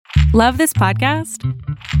Love this podcast?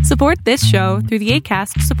 Support this show through the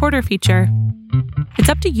Acast supporter feature. It's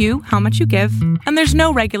up to you how much you give, and there's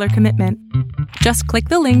no regular commitment. Just click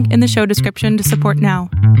the link in the show description to support now.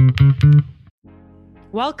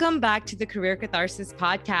 Welcome back to the Career Catharsis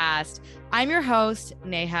podcast. I'm your host,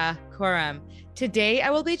 Neha Khurram. Today, I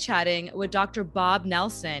will be chatting with Dr. Bob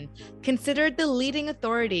Nelson, considered the leading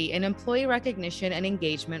authority in employee recognition and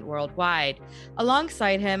engagement worldwide.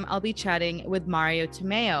 Alongside him, I'll be chatting with Mario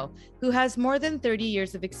Tamayo, who has more than 30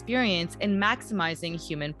 years of experience in maximizing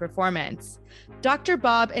human performance. Dr.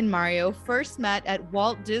 Bob and Mario first met at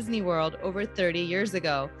Walt Disney World over 30 years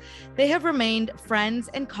ago. They have remained friends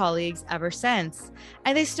and colleagues ever since,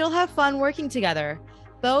 and they still have fun working together.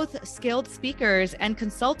 Both skilled speakers and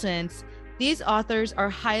consultants, these authors are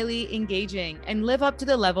highly engaging and live up to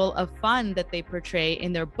the level of fun that they portray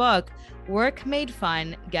in their book, Work Made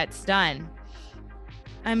Fun Gets Done.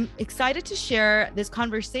 I'm excited to share this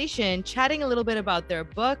conversation, chatting a little bit about their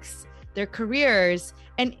books, their careers,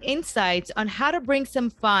 and insights on how to bring some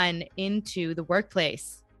fun into the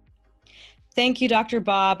workplace. Thank you, Dr.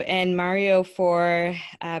 Bob and Mario, for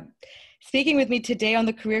speaking with me today on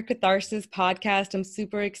the Career Catharsis podcast. I'm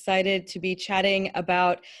super excited to be chatting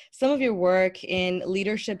about some of your work in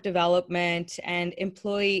leadership development and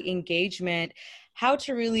employee engagement, how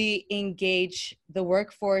to really engage the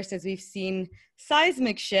workforce as we've seen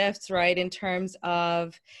seismic shifts, right, in terms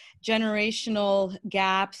of generational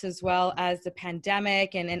gaps as well as the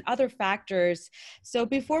pandemic and other factors. So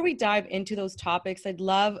before we dive into those topics, I'd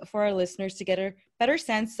love for our listeners to get a better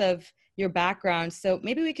sense of your background. So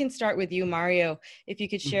maybe we can start with you, Mario, if you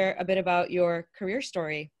could share a bit about your career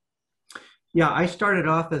story. Yeah, I started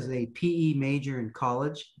off as a PE major in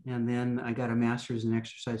college, and then I got a master's in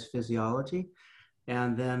exercise physiology.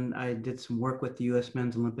 And then I did some work with the U.S.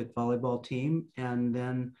 Men's Olympic Volleyball team. And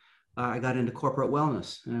then I got into corporate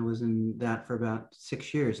wellness, and I was in that for about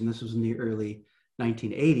 6 years. And this was in the early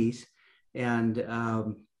 1980s. And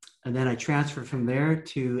then I transferred from there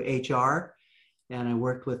to HR. And I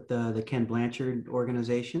worked with the Ken Blanchard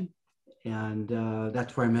organization, and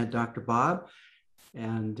that's where I met Dr. Bob,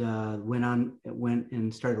 and went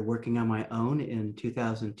and started working on my own in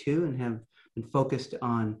 2002, and have been focused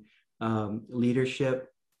on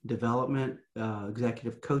leadership development,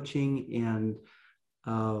 executive coaching, and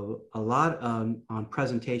a lot on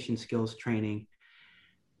presentation skills training.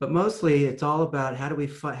 But mostly, it's all about how do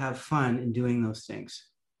we have fun in doing those things,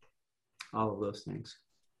 all of those things.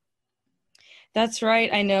 That's right.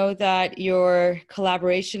 I know that your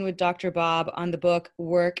collaboration with Dr. Bob on the book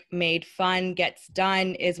Work Made Fun Gets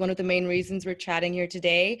Done is one of the main reasons we're chatting here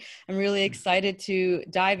today. I'm really excited to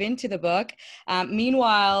dive into the book.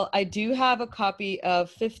 Meanwhile, I do have a copy of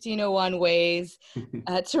 1501 Ways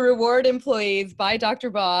to Reward Employees by Dr.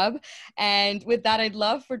 Bob. And with that, I'd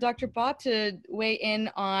love for Dr. Bob to weigh in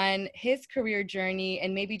on his career journey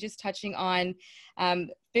and maybe just touching on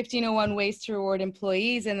 1501 Ways to Reward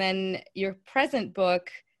Employees, and then your present book,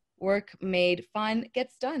 Work Made Fun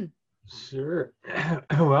Gets Done. Sure.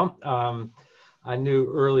 Well, I knew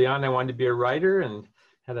early on I wanted to be a writer, and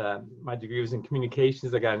had my degree was in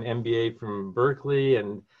communications. I got an MBA from Berkeley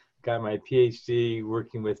and got my PhD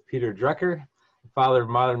working with Peter Drucker, father of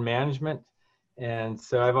modern management. And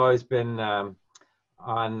so I've always been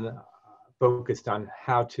focused on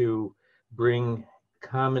how to bring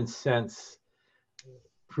common sense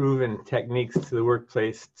proven techniques to the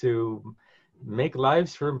workplace to make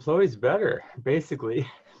lives for employees better, basically.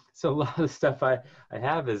 So a lot of the stuff I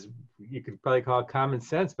have is, you could probably call it common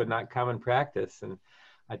sense, but not common practice. And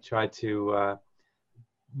I try to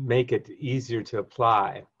make it easier to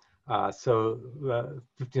apply. So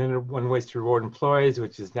 1501 Ways to Reward Employees,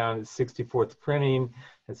 which is now in its 64th printing,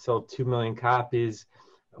 has sold 2 million copies,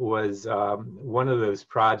 was one of those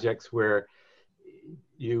projects where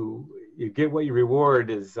you get what you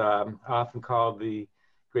reward, is often called the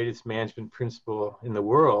greatest management principle in the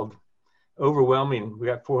world. Overwhelming. We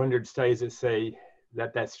got 400 studies that say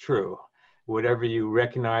that that's true. Whatever you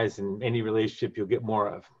recognize in any relationship, you'll get more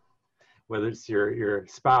of, whether it's your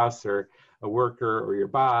spouse or a worker or your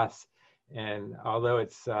boss. And although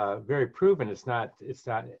it's very proven,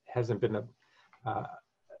 hasn't been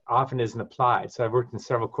often isn't applied. So I've worked in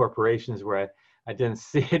several corporations where I didn't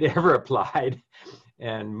see it ever applied.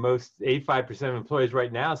 And 85% of employees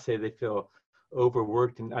right now say they feel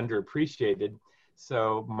overworked and underappreciated.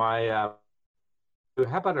 So how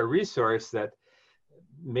about a resource that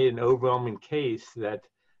made an overwhelming case that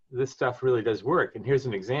this stuff really does work? And here's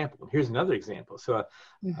an example. Here's another example. So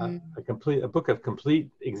a book of complete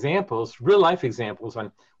examples, real life examples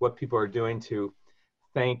on what people are doing to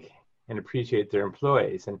thank and appreciate their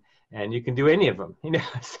employees. And and you can do any of them,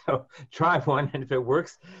 so try one, and if it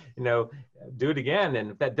works, do it again.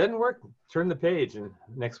 And if that doesn't work, turn the page and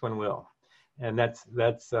the next one will. And that's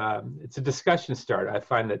it's a discussion start. I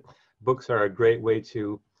find that books are a great way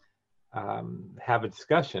to have a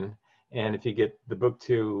discussion. And if you get the book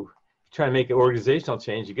to try to make an organizational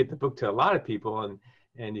change, you get the book to a lot of people,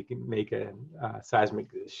 and you can make a seismic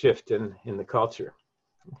shift in the culture.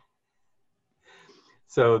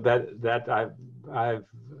 So that I've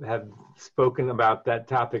have spoken about that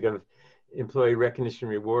topic of employee recognition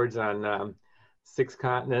rewards on 6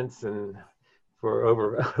 continents and for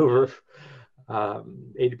over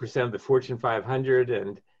 80% of the Fortune 500,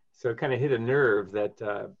 and so it kind of hit a nerve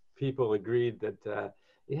that people agreed that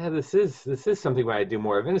this is something I do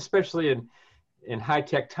more of, and especially in high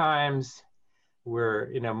tech times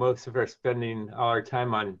where most of us are spending all our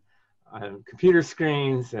time on computer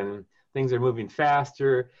screens and things are moving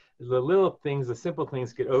faster. The little things, the simple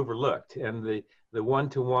things get overlooked, and the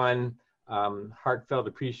one-to-one heartfelt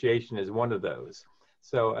appreciation is one of those.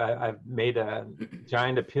 So I've made a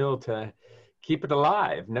giant appeal to keep it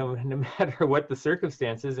alive, no matter what the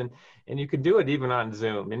circumstances, and you can do it even on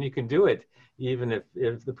Zoom, and you can do it even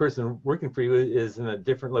if the person working for you is in a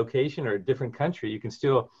different location or a different country. You can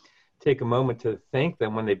still take a moment to thank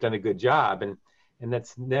them when they've done a good job, and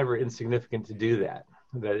that's never insignificant to do that.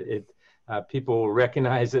 People will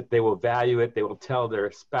recognize it, they will value it, they will tell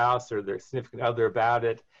their spouse or their significant other about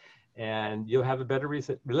it, and you'll have a better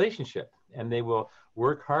relationship, and they will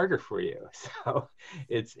work harder for you. So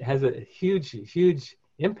it has a huge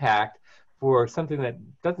impact for something that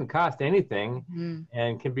doesn't cost anything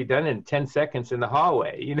and can be done in 10 seconds in the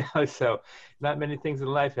hallway, so not many things in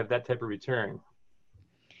life have that type of return.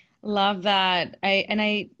 Love that.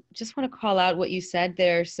 I just want to call out what you said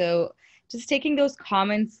there. So just taking those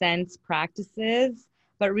common sense practices,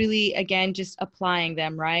 but really, again, just applying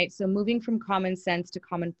them, right? So moving from common sense to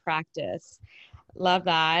common practice. Love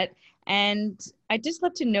that. And I'd just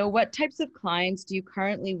love to know, what types of clients do you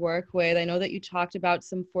currently work with? I know that you talked about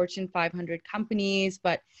some Fortune 500 companies,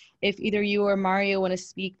 but if either you or Mario want to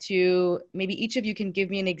speak to, maybe each of you can give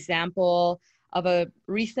me an example of a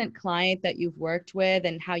recent client that you've worked with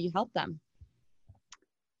and how you helped them.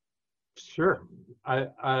 Sure.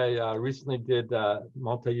 I recently did a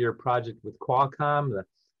multi-year project with Qualcomm,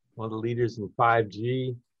 one of the leaders in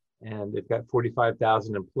 5G, and they've got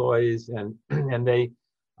 45,000 employees, and they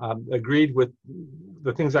agreed with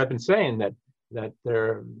the things I've been saying, that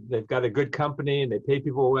they've got a good company and they pay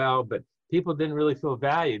people well, but people didn't really feel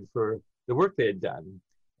valued for the work they had done,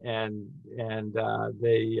 and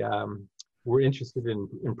they were interested in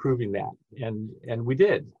improving that, and we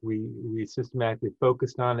did. We systematically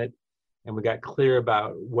focused on it, and we got clear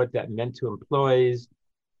about what that meant to employees,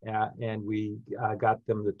 and we got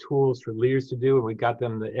them the tools for leaders to do, and we got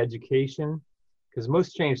them the education, because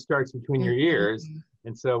most change starts between your ears.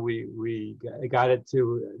 And so we got it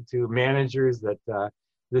to managers that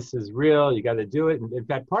this is real, you got to do it. And in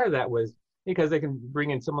fact, part of that was because they can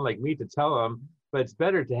bring in someone like me to tell them, but it's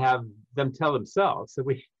better to have them tell themselves. So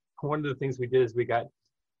one of the things we did is we got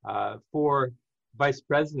 4 vice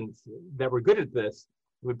presidents that were good at this.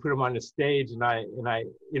 We put them on the stage, and I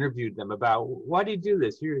interviewed them about, why do you do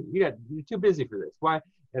this? You're too busy for this. Why?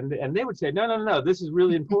 And they would say, no, this is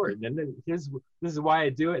really important, and this is why I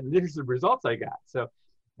do it, and this is the results I got. So,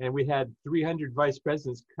 and we had 300 vice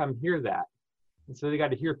presidents come hear that, and so they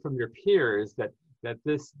got to hear from their peers that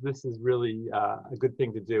this is really a good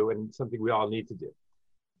thing to do and something we all need to do.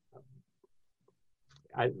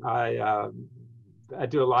 I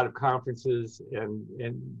do a lot of conferences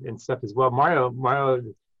and stuff as well. Mario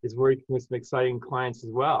is working with some exciting clients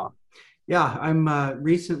as well. Yeah, I'm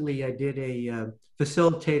recently I did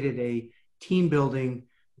facilitated a team building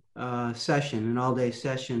session, an all-day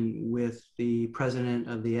session with the president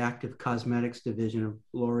of the Active Cosmetics division of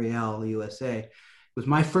L'Oreal USA. It was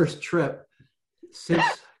my first trip since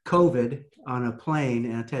COVID on a plane,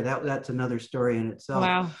 and I tell you, that's another story in itself.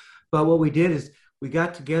 Wow. But what we did is we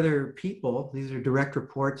got together people, these are direct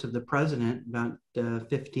reports of the president, about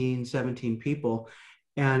 15, 17 people.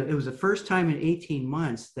 And it was the first time in 18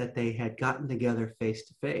 months that they had gotten together face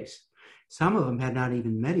to face. Some of them had not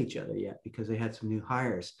even met each other yet because they had some new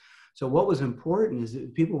hires. So what was important is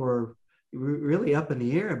that people were really up in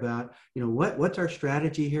the air about, what's our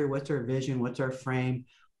strategy here? What's our vision? What's our frame?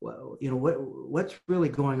 What's really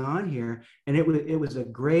going on here? And it was a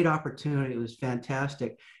great opportunity. It was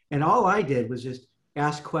fantastic. And all I did was just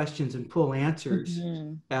ask questions and pull answers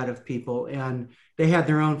out of people. And they had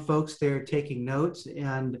their own folks there taking notes.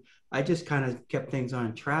 And I just kind of kept things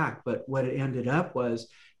on track. But what it ended up was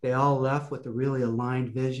they all left with a really aligned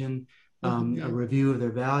vision. a review of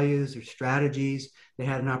their values, their strategies. They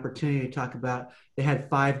had an opportunity to talk about, they had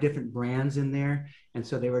 5 different brands in there. And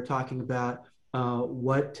so they were talking about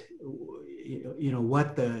what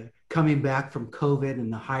the coming back from COVID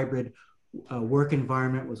and the hybrid work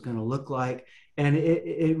environment was going to look like. And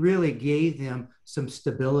it really gave them some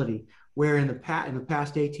stability, where in the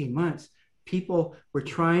past 18 months, people were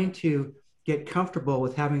trying to get comfortable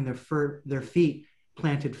with having their feet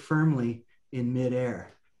planted firmly in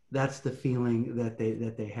midair. That's the feeling that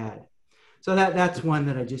they had. So that's one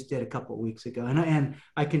that I just did a couple of weeks ago, and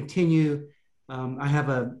I continue. I have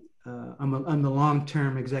I'm the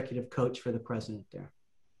long-term executive coach for the president there.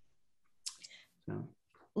 So.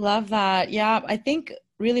 Love that. Yeah, I think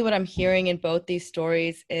really what I'm hearing in both these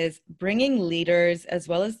stories is bringing leaders as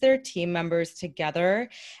well as their team members together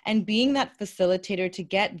and being that facilitator to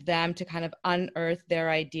get them to kind of unearth their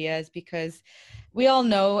ideas, because we all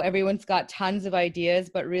know everyone's got tons of ideas,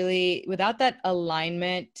 but really without that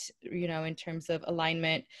alignment, in terms of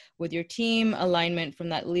alignment with your team, alignment from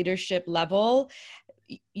that leadership level,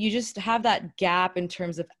 you just have that gap in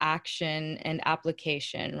terms of action and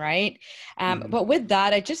application, right? But with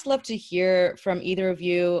that, I'd just love to hear from either of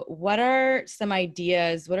you. What are some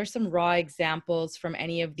ideas? What are some raw examples from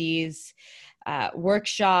any of these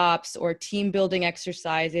workshops or team building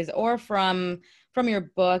exercises, or from your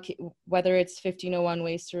book, whether it's 1501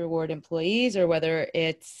 Ways to Reward Employees or whether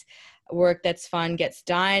it's Work That's Fun Gets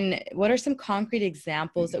Done? What are some concrete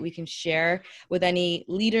examples that we can share with any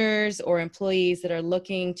leaders or employees that are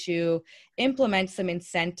looking to implement some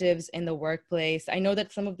incentives in the workplace? I know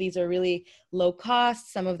that some of these are really low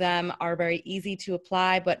cost, some of them are very easy to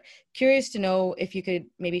apply, but curious to know if you could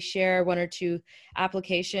maybe share 1 or 2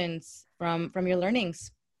 applications from your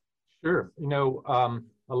learnings. Sure.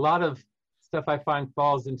 A lot of stuff I find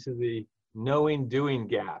falls into the knowing doing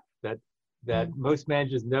gap, that most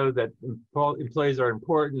managers know that employees are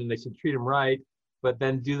important and they should treat them right, but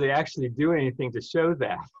then do they actually do anything to show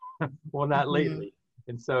that? Well, not lately.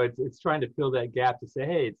 And so it's trying to fill that gap to say,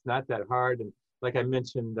 hey, it's not that hard. And like I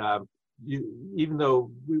mentioned, even though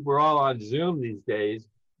we're all on Zoom these days,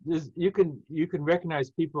 you can recognize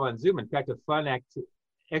people on Zoom. In fact, a fun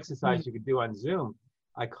exercise you could do on Zoom,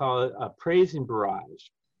 I call it a praising barrage.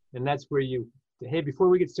 And that's where hey, before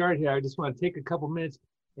we get started here, I just want to take a couple minutes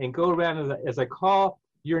and go around as I call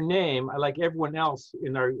your name. I like everyone else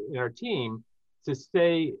in our team to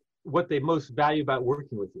say what they most value about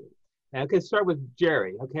working with you. And okay, start with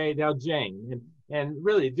Jerry. Okay, now Jane, and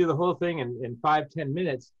really do the whole thing in 5-10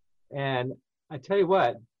 minutes. And I tell you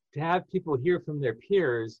what, to have people hear from their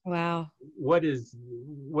peers, wow, what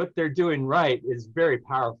they're doing right is very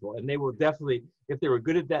powerful. And they will definitely, if they were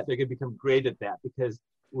good at that, they're going to become great at that, because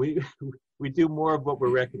we do more of what we're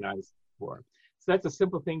recognized for. So that's a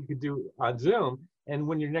simple thing you could do on Zoom. And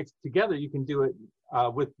when you're next together, you can do it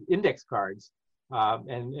with index cards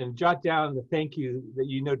and jot down the thank you that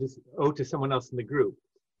you owe to someone else in the group.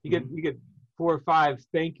 You get 4 or 5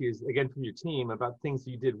 thank yous again from your team about things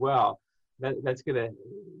that you did well. That's going to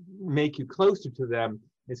make you closer to them.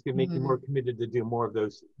 It's going to make you more committed to do more of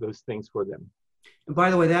those things for them. And by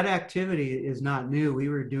the way, that activity is not new. We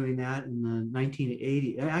were doing that in the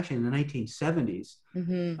 1980s, actually in the 1970s.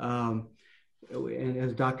 And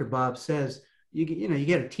as Dr. Bob says, you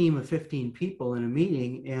get a team of 15 people in a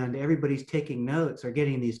meeting, and everybody's taking notes or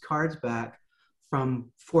getting these cards back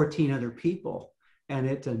from 14 other people, and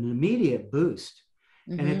it's an immediate boost.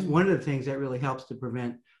 And it's one of the things that really helps to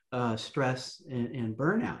prevent stress and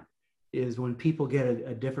burnout, is when people get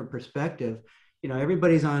a different perspective.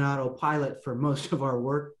 Everybody's on autopilot for most of our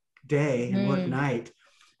work day and work night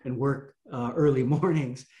and work early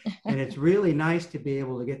mornings. And it's really nice to be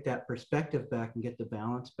able to get that perspective back and get the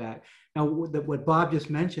balance back. Now, what Bob just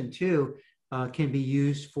mentioned too can be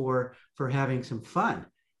used for having some fun.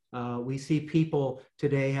 We see people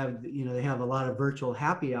today they have a lot of virtual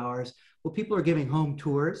happy hours. Well, people are giving home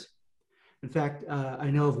tours. In fact, I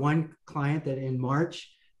know of one client that in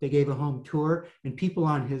March, they gave a home tour, and people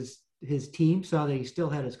on his team saw that he still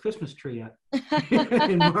had his Christmas tree up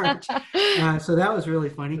in March. So that was really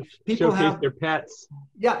funny. People showcase their pets.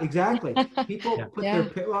 Yeah, exactly. People put their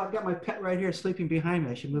pet. Well, I've got my pet right here sleeping behind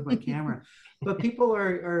me. I should move my camera. But people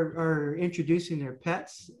are introducing their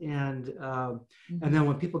pets, and then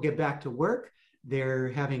when people get back to work, they're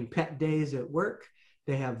having pet days at work.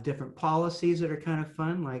 They have different policies that are kind of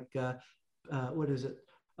fun, like what is it?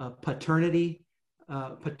 Paternity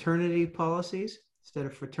policies instead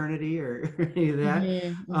of fraternity or any of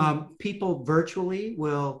that. People virtually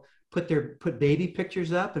will put baby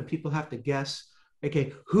pictures up, and people have to guess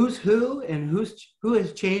Okay, who's who and who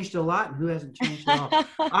has changed a lot and who hasn't changed at all.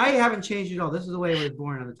 I haven't changed at all. This is the way I was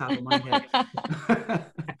born on the top of my head.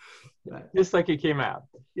 Just like it came out.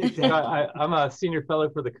 Exactly. So I'm a senior fellow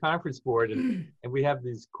for the conference board, and we have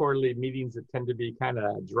these quarterly meetings that tend to be kind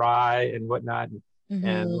of dry and whatnot.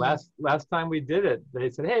 And last time we did it,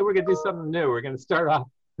 they said, hey, we're going to do something new. We're going to start off.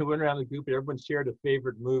 We went around the group and everyone shared a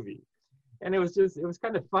favorite movie. And it was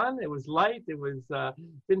kind of fun. It was light. It was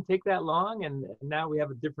didn't take that long. And now we have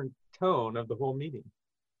a different tone of the whole meeting.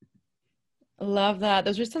 Love that.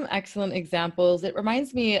 Those are some excellent examples. It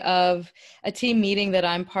reminds me of a team meeting that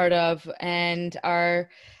I'm part of, and our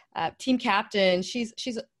team captain, she's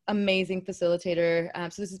amazing facilitator.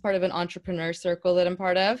 So this is part of an entrepreneur circle that I'm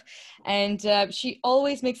part of. And she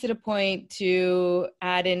always makes it a point to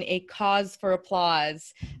add in a cause for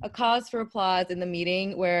applause in the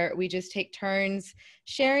meeting, where we just take turns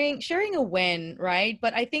sharing a win, right?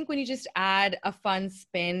 But I think when you just add a fun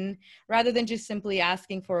spin, rather than just simply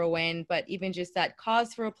asking for a win, but even just that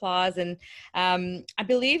cause for applause. And I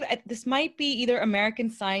believe this might be either American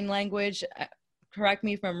Sign Language, correct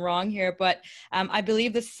me if I'm wrong here, but I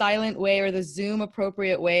believe the silent way or the Zoom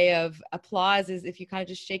appropriate way of applause is if you kind of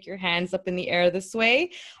just shake your hands up in the air this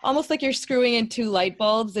way, almost like you're screwing in two light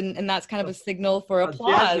bulbs, and that's kind of a signal for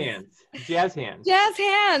applause. Jazz hands. Jazz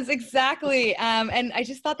hands, exactly. And I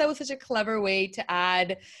just thought that was such a clever way to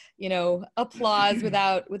add, applause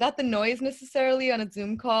without the noise necessarily on a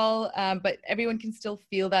Zoom call, but everyone can still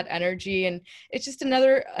feel that energy. And it's just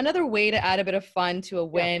another way to add a bit of fun to a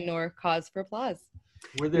win or cause for applause.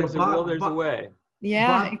 Where there's a will, there's a way.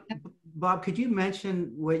 Yeah. Bob, could you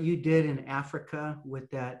mention what you did in Africa with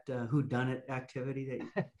that whodunit activity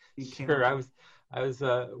that you came Sure. up with? I was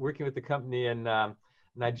working with the company in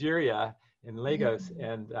Nigeria, in Lagos,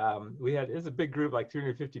 and it was a big group, like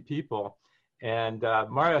 250 people, and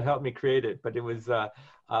Mario helped me create it, but it was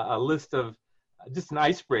a list of, just an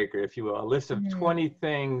icebreaker, if you will, a list of 20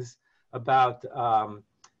 things about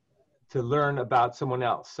to learn about someone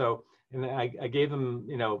else. So, and I gave them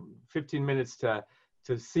 15 minutes to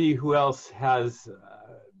see who else has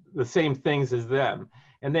the same things as them,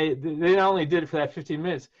 and they not only did it for that 15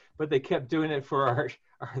 minutes, but they kept doing it for our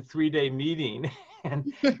 3-day meeting.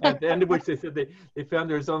 And at the end of which they said they found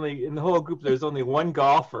there's only, in the whole group, there's only one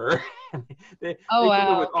golfer. They came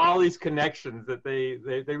up with all these connections that they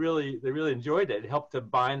really enjoyed it. It helped to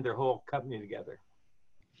bind their whole company together.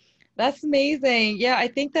 That's amazing. Yeah, I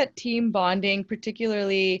think that team bonding,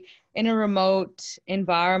 particularly in a remote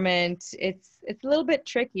environment, it's a little bit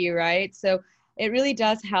tricky, right? So it really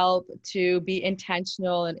does help to be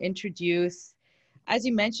intentional and introduce, as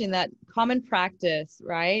you mentioned, that common practice,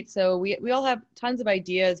 right? So we all have tons of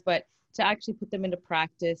ideas, but to actually put them into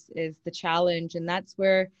practice is the challenge. And that's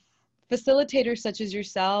where facilitators such as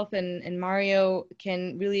yourself and Mario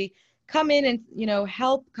can really come in and,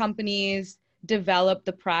 help companies develop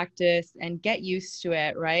the practice and get used to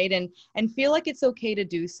it, right? And feel like it's okay to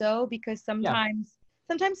do so, because sometimes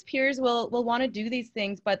peers will want to do these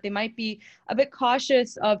things, but they might be a bit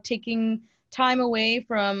cautious of taking time away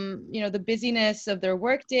from, the busyness of their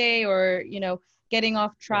workday, or, getting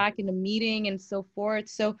off track in a meeting and so forth.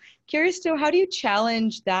 So curious to, how do you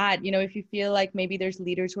challenge that? If you feel like maybe there's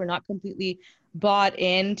leaders who are not completely bought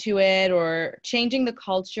into it, or changing the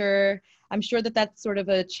culture. I'm sure that that's sort of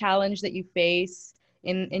a challenge that you face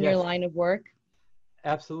in your line of work.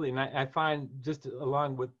 Absolutely. And I find, just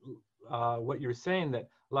along with what you're saying, that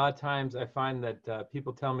a lot of times I find that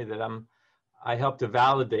people tell me that I help to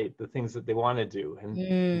validate the things that they want to do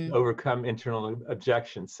and overcome internal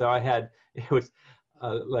objections. So it was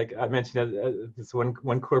like I mentioned, this one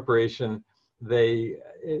corporation,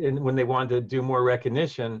 when they wanted to do more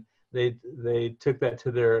recognition, they took that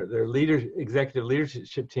to their executive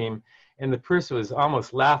leadership team, and the person was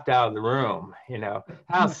almost laughed out of the room.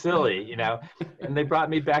 How silly, and they brought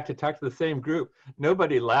me back to talk to the same group.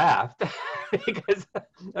 Nobody laughed because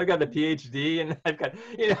I've got a PhD, and I've got,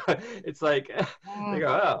 it's like, they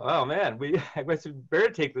go, oh man, I guess we better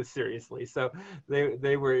take this seriously. So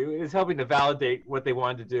it was helping to validate what they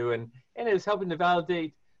wanted to do, and it was helping to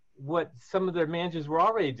validate what some of their managers were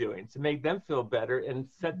already doing to make them feel better and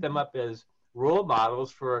set them up as role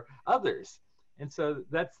models for others. And so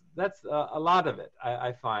that's a lot of it,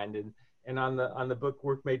 I find. And on the book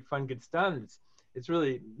Work Made Fun Gets Done, it's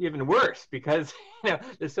really even worse, because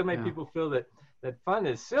there's so many people feel that fun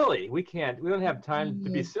is silly. We don't have time to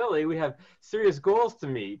be silly. We have serious goals to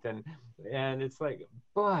meet, and it's like,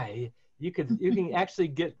 boy, you can actually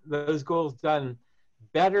get those goals done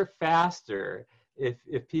better, faster,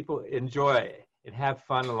 if people enjoy and have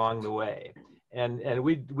fun along the way. and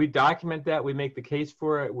we document that. We make the case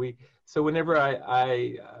for it. So whenever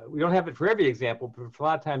we don't have it for every example, but for a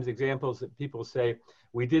lot of times examples that people say,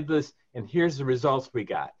 we did this and here's the results we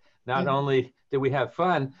got. Not only did we have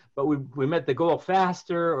fun, but we met the goal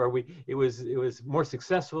faster, or it was more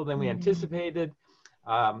successful than we anticipated.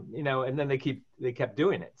 And then they kept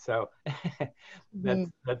doing it. So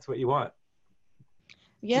that's what you want.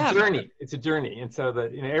 Yeah. It's a journey. And so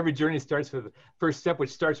every journey starts with the first step,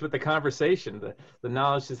 which starts with the conversation. The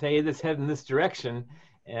knowledge says, hey, this head in this direction.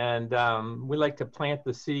 And we like to plant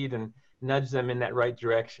the seed and nudge them in that right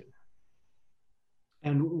direction.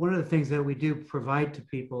 And one of the things that we do provide to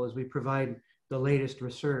people is we provide the latest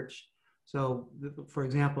research. So for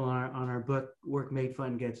example, on our book, Work Made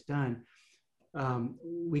Fun Gets Done,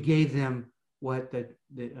 we gave them what the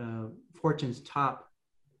Fortune's top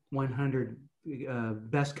 100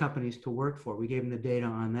 best companies to work for. We gave them the data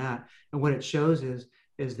on that. And what it shows is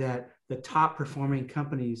that the top performing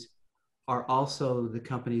companies are also the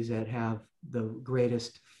companies that have the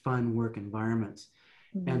greatest fun work environments.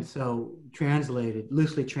 And so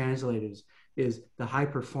loosely translated is the high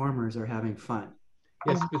performers are having fun.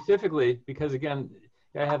 Yes, specifically because, again,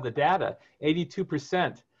 I have the data.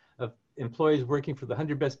 82% of employees working for the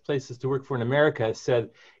 100 best places to work for in America said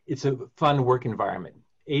it's a fun work environment.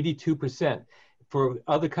 82%. For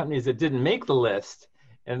other companies that didn't make the list,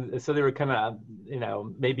 and so they were kind of,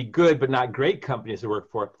 maybe good but not great companies to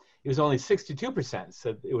work for, it was only 62%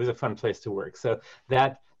 said it was a fun place to work. So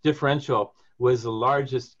that differential was the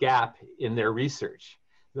largest gap in their research.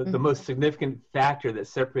 The most significant factor that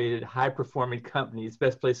separated high-performing companies,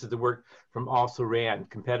 best places to work, from also ran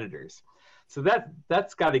competitors. So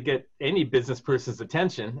that's got to get any business person's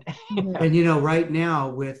attention. And right now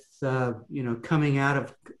with coming out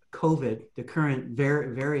of COVID, the current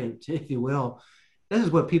variant, if you will, this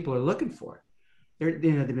is what people are looking for. They've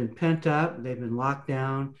been pent up, they've been locked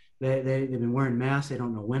down, they've been wearing masks. They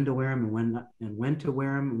don't know when to wear them and when to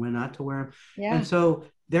wear them and when not to wear them. Yeah. And so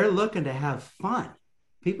they're looking to have fun.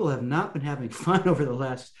 People have not been having fun over the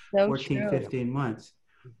last 14, 15 months.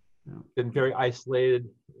 Been very isolated,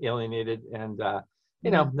 alienated, and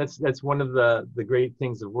that's one of the great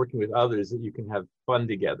things of working with others, that you can have fun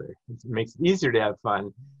together. It makes it easier to have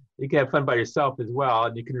fun. You can have fun by yourself as well,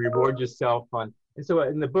 and you can reward yourself on. And so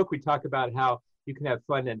in the book, we talk about how you can have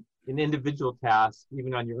fun in individual tasks,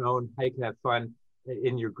 even on your own, how you can have fun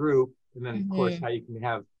in your group, and then of course how you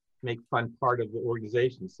can make fun part of the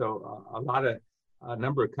organization. So a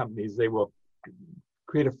number of companies, they will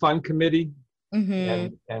create a fun committee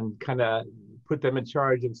and kind of put them in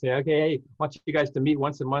charge and say, okay, hey, I want you guys to meet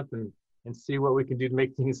once a month and see what we can do to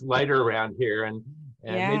make things lighter around here, and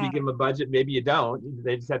maybe give them a budget, maybe you don't.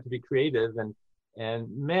 They just have to be creative, and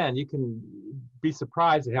man, you can be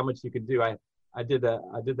surprised at how much you can do. I did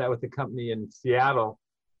that with a company in Seattle,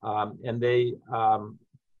 and they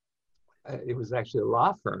it was actually a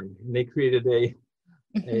law firm, and they created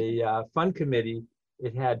a fund committee.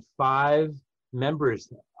 It had 5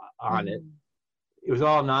 members on it. It was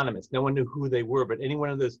all anonymous. No one knew who they were, but any one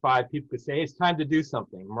of those 5 people could say, hey, it's time to do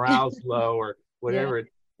something. Morale's low or whatever.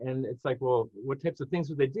 Yeah. And it's like, well, what types of things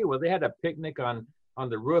would they do? Well, they had a picnic on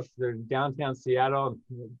the roof. They're in downtown Seattle.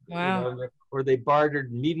 Wow. Or they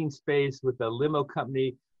bartered meeting space with a limo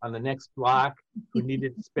company on the next block who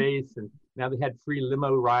needed space. And now they had free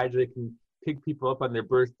limo rides. They can pick people up on their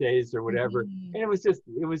birthdays or whatever. And it was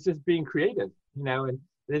just being creative, and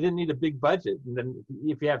they didn't need a big budget. And then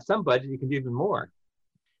if you have some budget, you can do even more.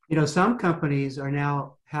 Some companies are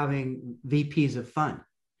now having VPs of fun.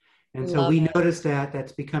 And so we noticed that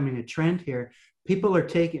that's becoming a trend here.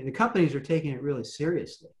 The companies are taking it really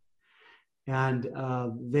seriously. And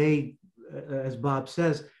they, as Bob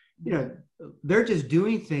says, they're just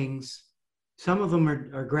doing things. Some of them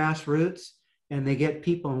are grassroots, and they get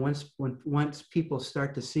people. And once people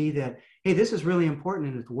start to see that, hey, this is really important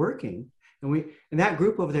and it's working, and that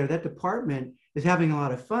group over there, that department is having a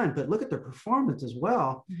lot of fun, but look at their performance as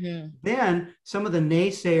well. Then some of the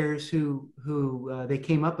naysayers who they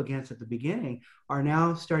came up against at the beginning are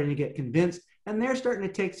now starting to get convinced, and they're starting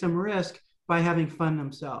to take some risk by having fun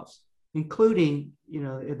themselves, including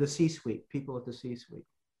the C-suite, people at the C-suite.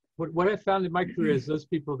 What I found in my career is those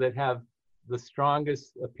people that have the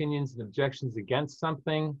strongest opinions and objections against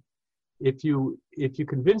something, if you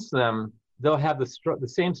convince them, they'll have the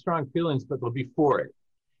same strong feelings, but they'll be for it.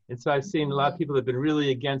 And so I've seen a lot of people that have been really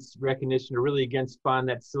against recognition or really against fun.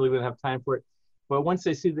 That's silly, we don't have time for it. But once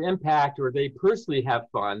they see the impact, or they personally have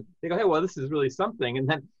fun, they go, hey, well, this is really something. And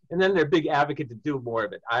then they're a big advocate to do more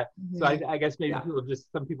of it. So I guess maybe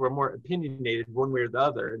some people are more opinionated one way or the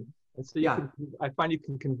other. And so I find you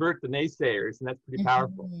can convert the naysayers, and that's pretty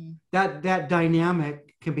powerful. That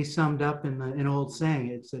dynamic can be summed up in an old saying.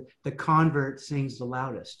 It's the convert sings the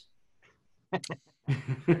loudest.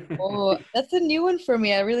 Oh, that's a new one for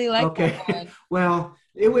me. I really like that one. Well,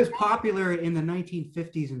 it was popular in the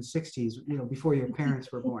 1950s and 60s, before your parents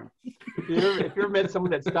were born. If you ever met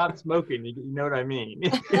someone that stopped smoking, you know what I mean.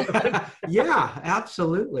 Yeah,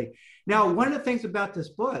 absolutely. Now, one of the things about this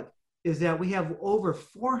book is that we have over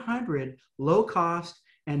 400 low-cost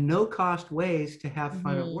and no-cost ways to have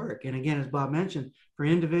fun at work. And again, as Bob mentioned, for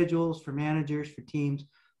individuals, for managers, for teams,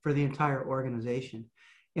 for the entire organization.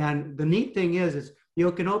 And the neat thing is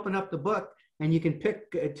you can open up the book and you can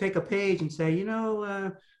take a page and say,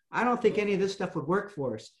 I don't think any of this stuff would work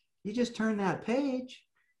for us. You just turn that page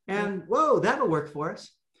and whoa, that'll work for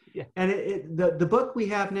us. Yeah. And the book we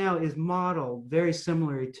have now is modeled very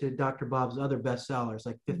similarly to Dr. Bob's other bestsellers,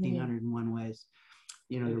 like 1501 Ways.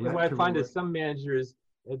 What I find is some managers,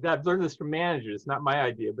 I've learned this from managers, not my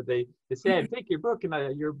idea, but they say, I take your book and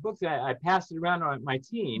I pass it around on my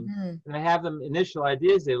team and I have them initial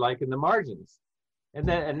ideas they like in the margins. And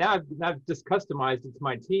now I've just customized it to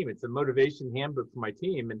my team. It's a motivation handbook for my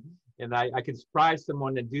team. And I can surprise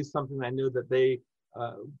someone and do something I know that they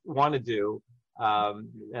want to do.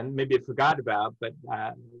 And maybe I forgot about, but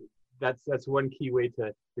that's one key way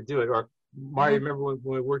to do it. Or Marty, remember when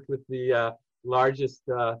we worked with the largest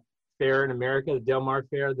fair in America, the Del Mar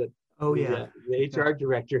Fair? The HR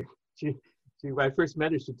director, she when I first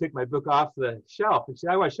met her, she took my book off the shelf and she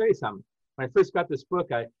said, I want to show you something. When I first got this book,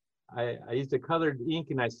 I used a colored ink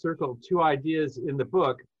and I circled 2 ideas in the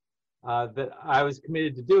book that I was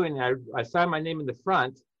committed to doing. I signed my name in the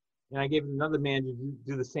front. And I gave another manager to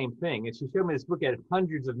do the same thing. And she showed me this book had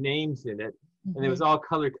hundreds of names in it. And it was all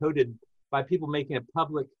color-coded by people making a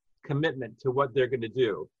public commitment to what they're going to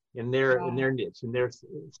do in their niche, in their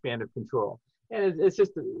span of control. And it's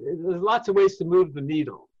just, there's lots of ways to move the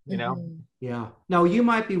needle, Yeah. Now, you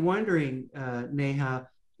might be wondering, Neha,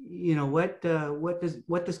 what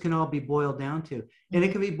this can all be boiled down to. And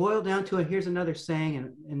it can be boiled down to, and here's another saying,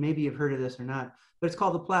 and maybe you've heard of this or not, but it's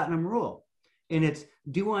called the Platinum Rule. And it's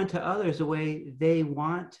do unto others the way they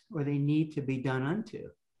want or they need to be done unto.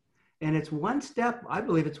 And it's I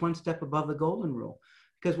believe it's one step above the golden rule,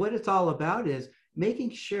 because what it's all about is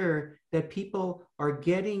making sure that people are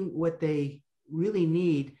getting what they really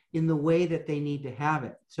need in the way that they need to have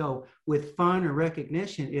it. So with fun or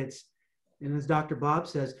recognition, and as Dr. Bob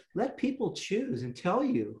says, let people choose and tell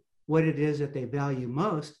you what it is that they value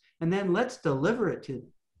most, and then let's deliver it to them.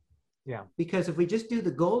 Yeah. Because if we just do the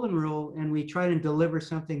golden rule and we try to deliver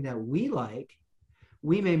something that we like,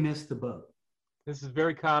 we may miss the boat. This is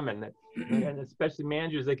very common, and especially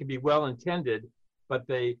managers, they can be well-intended, but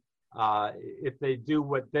they, if they do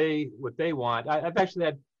what they want, I've actually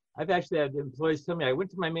had employees tell me, I went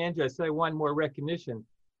to my manager, I said I want more recognition,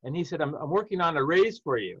 and he said, I'm working on a raise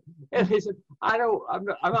for you. And he said, I'm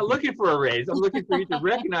not looking for a raise. I'm looking for you to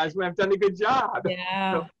recognize when I've done a good job.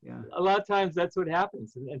 Yeah. So a lot of times that's what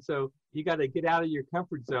happens. And so you got to get out of your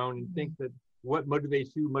comfort zone and think that what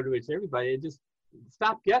motivates you motivates everybody, and just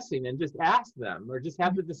stop guessing and just ask them, or just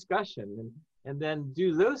have the discussion and then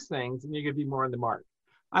do those things, and you're going to be more on the mark.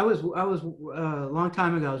 I was a long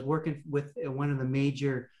time ago, I was working with one of the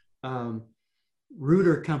major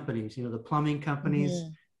rooter companies, the plumbing companies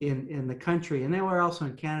in the country, and they were also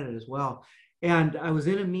in Canada as well. And I was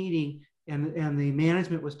in a meeting, and the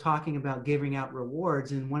management was talking about giving out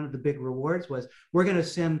rewards, and one of the big rewards was, we're going to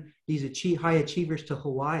send these high achievers to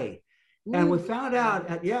Hawaii. And we found out,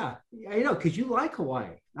 because you like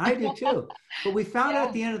Hawaii. I do too. But we found out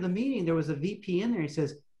at the end of the meeting, there was a VP in there. He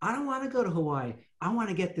says, I don't want to go to Hawaii. I want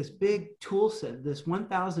to get this big tool set, this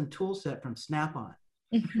 1,000 tool set from Snap-on.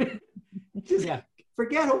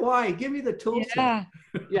 Forget Hawaii. Give me the tool set.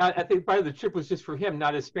 Yeah, I think part of the trip was just for him,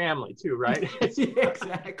 not his family too, right?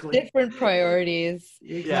 Exactly. Different priorities.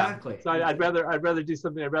 Exactly. Yeah. So I'd rather do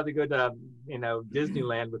something. I'd rather go to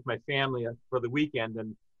Disneyland with my family for the weekend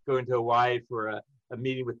than go into Hawaii for a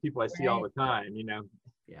meeting with people I see all the time.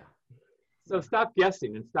 Yeah. So stop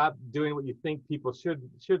guessing and stop doing what you think people should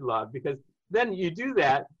love, because then you do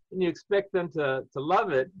that and you expect them to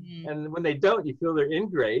love it. And when they don't, you feel they're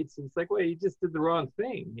ingrates. And it's like, well, you just did the wrong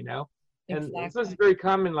thing, And so it's very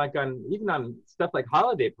common, like even on stuff like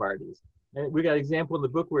holiday parties. And we got an example in the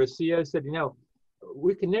book where a CEO said,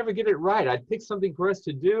 we can never get it right. I picked something for us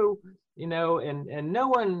to do, and no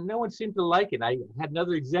one seemed to like it. I had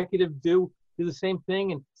another executive do the same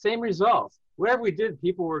thing and same results. Wherever we did,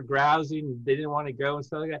 people were grousing. They didn't want to go and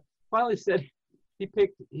stuff like that. Finally said he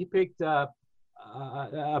picked a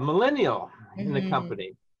millennial in the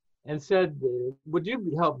company. and said, would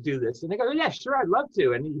you help do this? And they go, yeah, sure, I'd love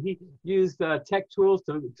to. And he used tech tools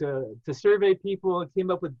to survey people and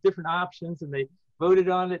came up with different options, and they voted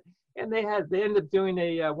on it. And they ended up doing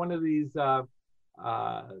one of these, you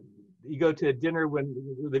go to a dinner when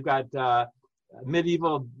they've got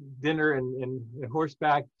medieval dinner and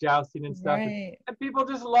horseback jousting and stuff. Right. And people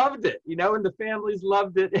just loved it, and the families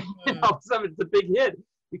loved it. And all of a sudden it's a big hit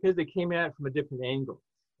because they came at it from a different angle.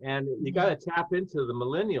 And you got to tap into the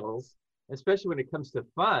millennials, especially when it comes to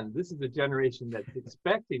fun. This is a generation that's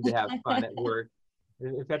expecting to have fun at work.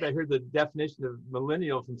 And in fact, I heard the definition of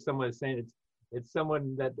millennial from someone saying it's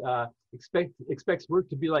someone that expects work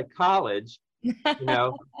to be like college,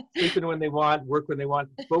 sleeping when they want, work when they want,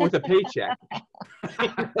 but with a paycheck.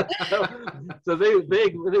 So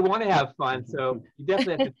they want to have fun. So you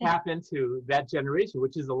definitely have to tap into that generation,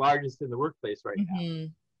 which is the largest in the workplace right now.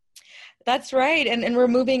 That's right. And we're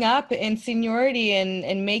moving up in seniority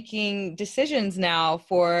and making decisions now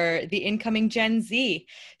for the incoming Gen Z.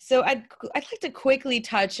 So I'd like to quickly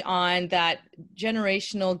touch on that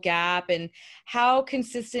generational gap and how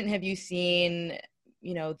consistent have you seen,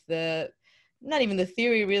 not even the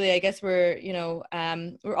theory really, I guess we're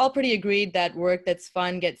all pretty agreed that work that's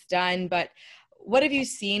fun gets done, but what have you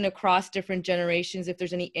seen across different generations? If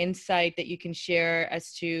there's any insight that you can share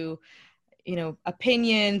as to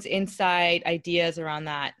opinions, insight, ideas around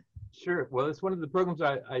that. Sure. Well, it's one of the programs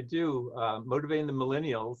I do, motivating the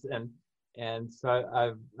millennials, and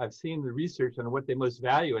so I've seen the research on what they most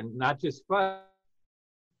value, and not just fun.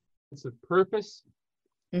 It's a purpose.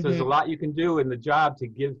 So there's a lot you can do in the job to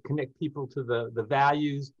connect people to the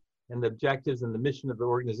values and the objectives and the mission of the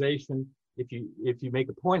organization. If you make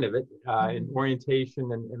a point of it in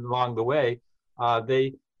orientation and along the way,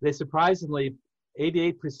 they surprisingly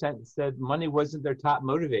 88% said money wasn't their top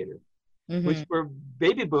motivator, which for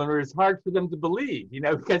baby boomers is hard for them to believe,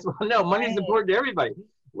 because no, money's important to everybody.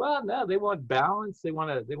 Well, no, they want balance. They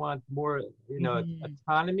want more,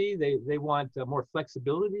 autonomy. They want more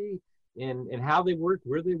flexibility in how they work,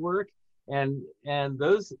 where they work, and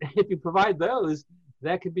those, if you provide those,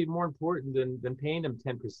 that could be more important than paying them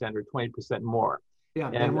 10% or 20% more. Yeah,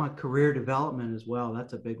 they want career development as well.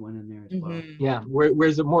 That's a big one in there as well. Yeah,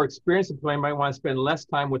 whereas a more experienced employee might want to spend less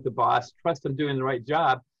time with the boss, trust them doing the right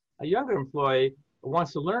job. A younger employee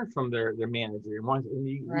wants to learn from their manager.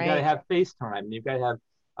 You got to have face time. You've got to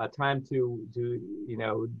have time to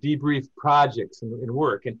debrief projects and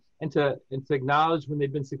work, and to acknowledge when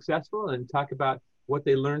they've been successful and talk about what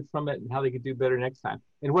they learned from it and how they could do better next time,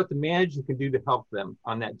 and what the manager can do to help them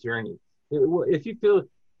on that journey. If you get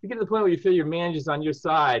to the point where you feel your manager's on your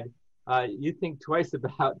side, you think twice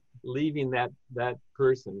about leaving that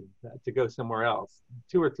person to go somewhere else.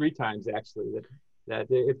 2 or 3 times actually. That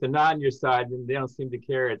if they're not on your side and they don't seem to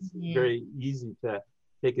care, it's very easy to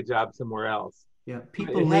take a job somewhere else. Yeah,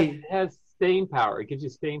 it has staying power. It gives you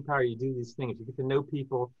staying power. You do these things. You get to know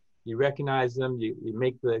people. You recognize them. You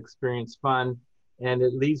make the experience fun, and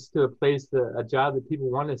it leads to a job that people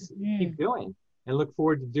want to keep doing and look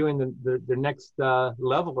forward to doing the next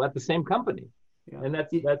level at the same company. Yeah. And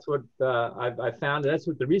that's what I've found. That's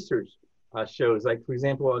what the research shows. Like, for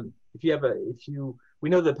example, we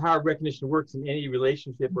know the power of recognition works in any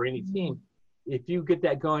relationship or any team. If you get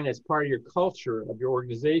that going as part of your culture of your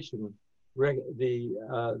organization, the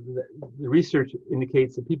research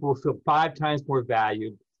indicates that people will feel 5 times more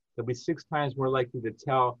valued. They'll be 6 times more likely to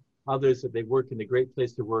tell others that they work in a great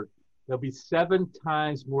place to work. They'll be 7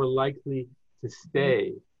 times more likely to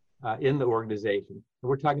stay in the organization. And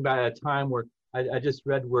we're talking about at a time where I just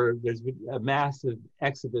read where there's a massive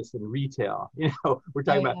exodus in retail. We're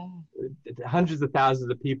talking about hundreds of thousands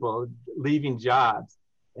of people leaving jobs,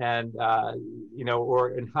 and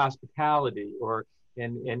or in hospitality or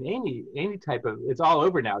in any type of. It's all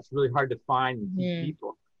over now. It's really hard to find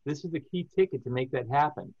people. This is the key ticket to make that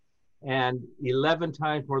happen, and 11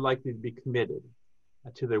 times more likely to be committed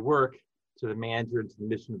to their work, to the manager, and to the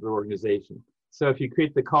mission of the organization. So if you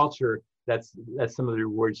create the culture, that's some of the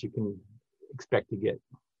rewards you can expect to get.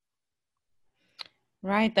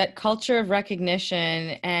 Right, that culture of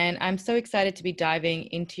recognition. And I'm so excited to be diving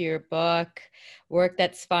into your book, Work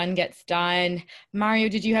That's Fun Gets Done. Mario,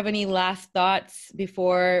 did you have any last thoughts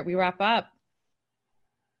before we wrap up?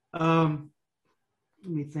 Let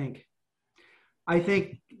me think. I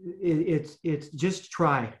think it's just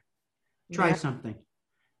try something.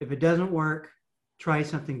 If it doesn't work, try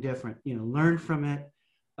something different. Learn from it.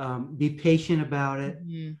 Be patient about it.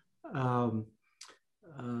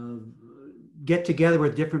 Get together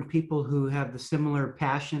with different people who have the similar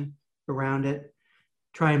passion around it.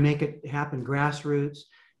 Try and make it happen grassroots.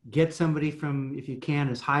 get somebody from, if you can,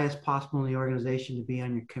 as high as possible in the organization to be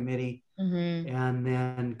on your committee, and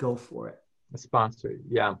then go for it. A sponsor,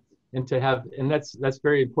 yeah. And to have, and that's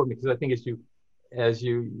very important, because I think as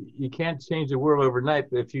you can't change the world overnight,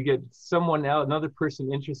 but if you get someone else, another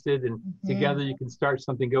person interested, and together you can start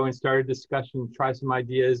something going, start a discussion, try some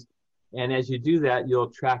ideas. And as you do that, you'll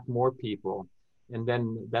attract more people. And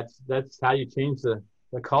then that's how you change the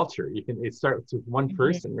culture. It starts with one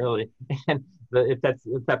person, really. And if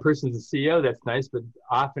that person's the CEO, that's nice, but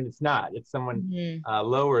often it's not. It's someone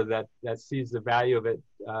lower that sees the value of it,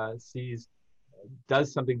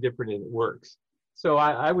 does something different, and it works. So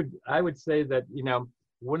I would say that,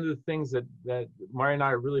 one of the things that Mari and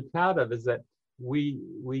I are really proud of is that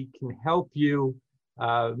we can help you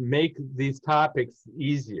make these topics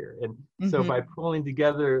easier. And so by pulling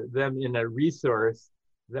together them in a resource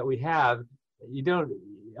that we have,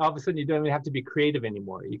 all of a sudden you don't even have to be creative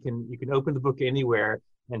anymore. You can open the book anywhere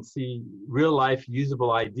and see real life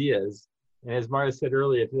usable ideas. And as Mara said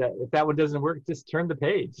earlier, if that one doesn't work, just turn the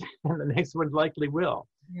page, and the next one likely will.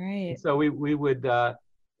 Right. And so we would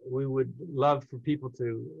love for people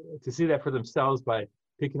to see that for themselves by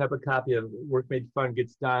picking up a copy of Work Made Fun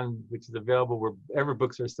Gets Done, which is available wherever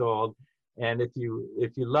books are sold. And if you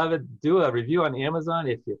love it, do a review on Amazon.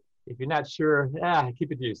 If you're not sure,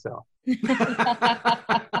 keep it to yourself.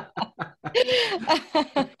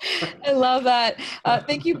 I love that.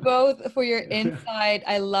 Thank you both for your insight.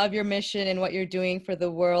 I love your mission and what you're doing for the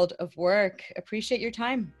world of work. Appreciate your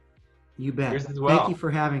time. You bet. Yours as well. Thank you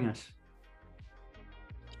for having us.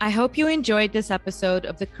 I hope you enjoyed this episode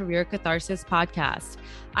of the Career Catharsis podcast.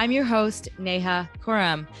 I'm your host, Neha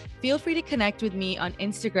Khurram. Feel free to connect with me on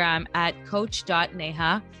Instagram at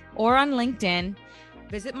coach.neha or on LinkedIn.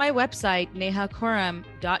 Visit my website,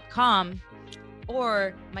 nehakhurram.com,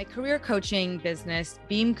 or my career coaching business,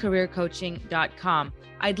 beamcareercoaching.com.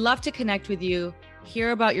 I'd love to connect with you,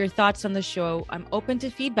 hear about your thoughts on the show. I'm open to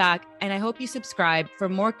feedback, and I hope you subscribe for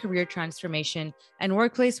more career transformation and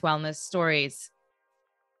workplace wellness stories.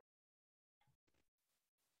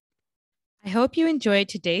 I hope you enjoyed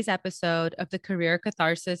today's episode of the Career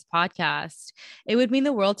Catharsis podcast. It would mean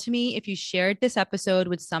the world to me if you shared this episode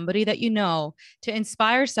with somebody that you know to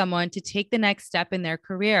inspire someone to take the next step in their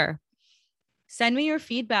career. Send me your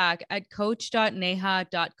feedback at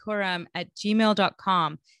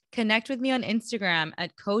coach.neha.khurram@gmail.com. Connect with me on Instagram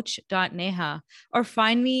at coach.neha, or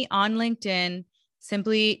find me on LinkedIn.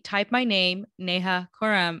 Simply type my name, Neha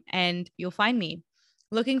Khurram, and you'll find me.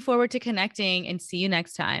 Looking forward to connecting, and see you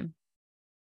next time.